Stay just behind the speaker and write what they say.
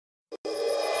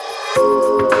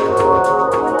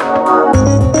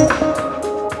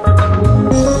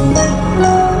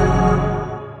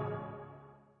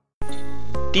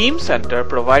Teamcenter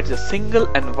provides a single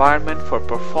environment for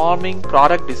performing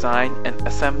product design and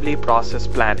assembly process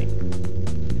planning.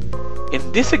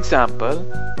 In this example,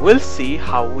 we'll see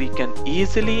how we can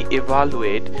easily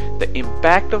evaluate the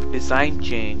impact of design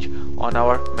change on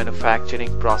our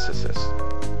manufacturing processes.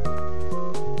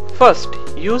 First,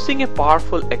 using a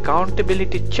powerful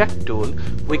accountability check tool,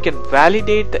 we can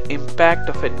validate the impact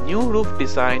of a new roof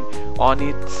design on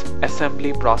its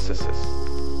assembly processes.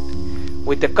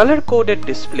 With the color-coded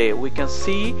display, we can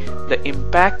see the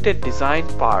impacted design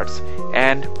parts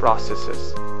and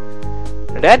processes.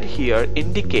 Red here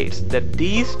indicates that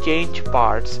these change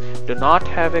parts do not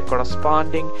have a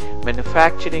corresponding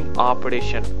manufacturing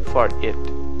operation for it.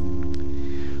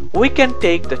 We can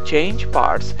take the change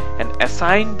parts and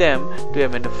assign them to a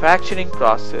manufacturing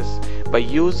process by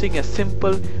using a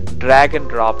simple drag and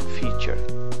drop feature.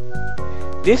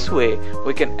 This way,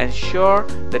 we can ensure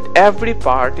that every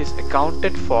part is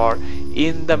accounted for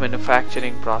in the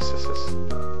manufacturing processes.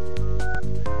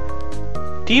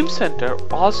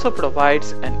 Teamcenter also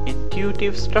provides an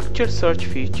intuitive structure search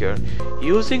feature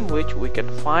using which we can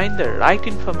find the right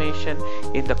information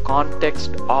in the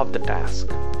context of the task.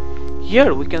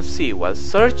 Here we can see, while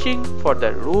searching for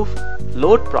the roof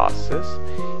load process,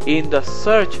 in the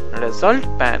search result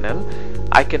panel,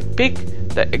 I can pick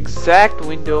the exact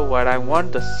window where I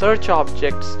want the search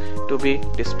objects to be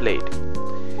displayed.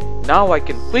 Now I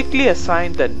can quickly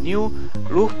assign the new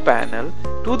roof panel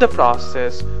to the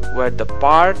process where the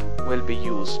part will be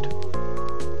used.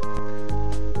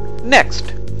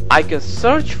 Next, I can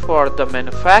search for the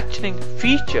manufacturing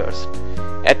features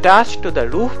attached to the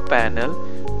roof panel,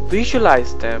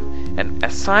 visualize them, and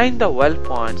assign the weld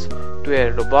points to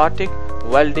a robotic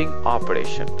welding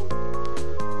operation.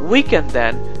 We can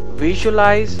then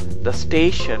visualize the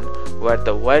station where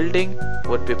the welding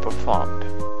would be performed.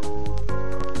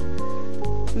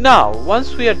 Now,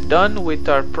 once we are done with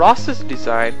our process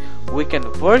design, we can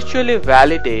virtually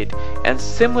validate and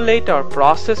simulate our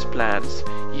process plans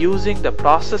using the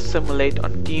Process Simulate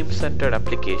on Teamcenter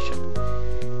application.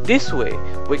 This way,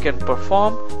 we can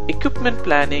perform equipment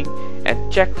planning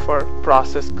and check for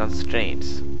process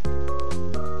constraints.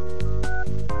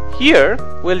 Here,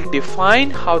 we'll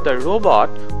define how the robot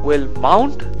will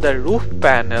mount the roof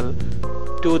panel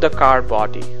to the car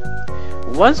body.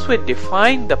 Once we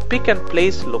define the pick and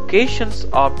place locations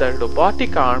of the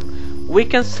robotic arm, we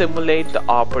can simulate the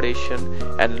operation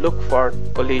and look for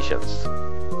collisions.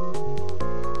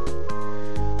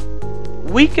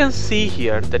 We can see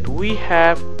here that we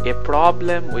have a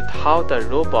problem with how the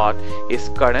robot is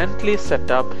currently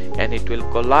set up, and it will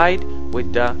collide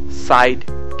with the side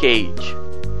cage.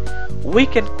 We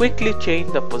can quickly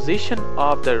change the position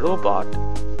of the robot.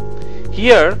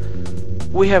 Here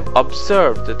we have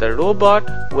observed that the robot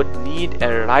would need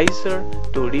a riser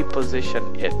to reposition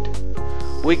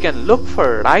it. We can look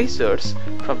for risers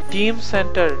from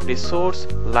Teamcenter Resource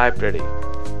Library.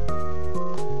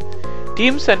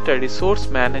 Teamcenter Resource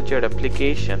Manager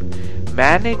application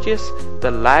manages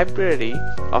the library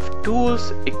of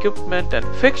tools, equipment, and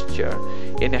fixture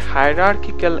in a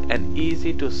hierarchical and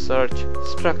easy to search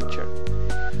structure.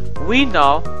 We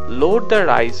now load the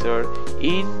riser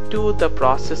into the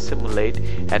Process Simulate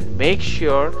and make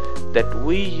sure that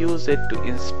we use it to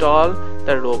install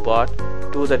the robot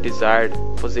to the desired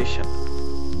position.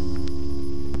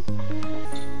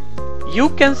 You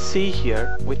can see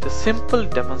here with a simple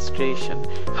demonstration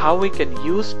how we can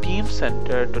use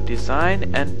Teamcenter to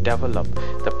design and develop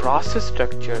the process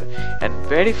structure and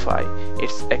verify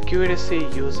its accuracy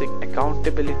using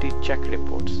accountability check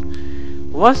reports.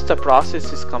 Once the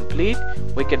process is complete,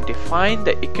 we can define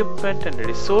the equipment and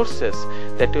resources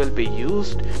that will be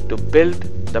used to build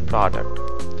the product.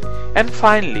 And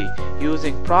finally,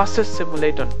 using Process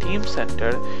Simulate on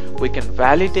Teamcenter, we can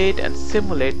validate and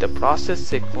simulate the process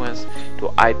sequence to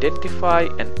identify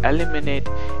and eliminate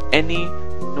any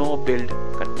no-build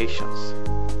conditions.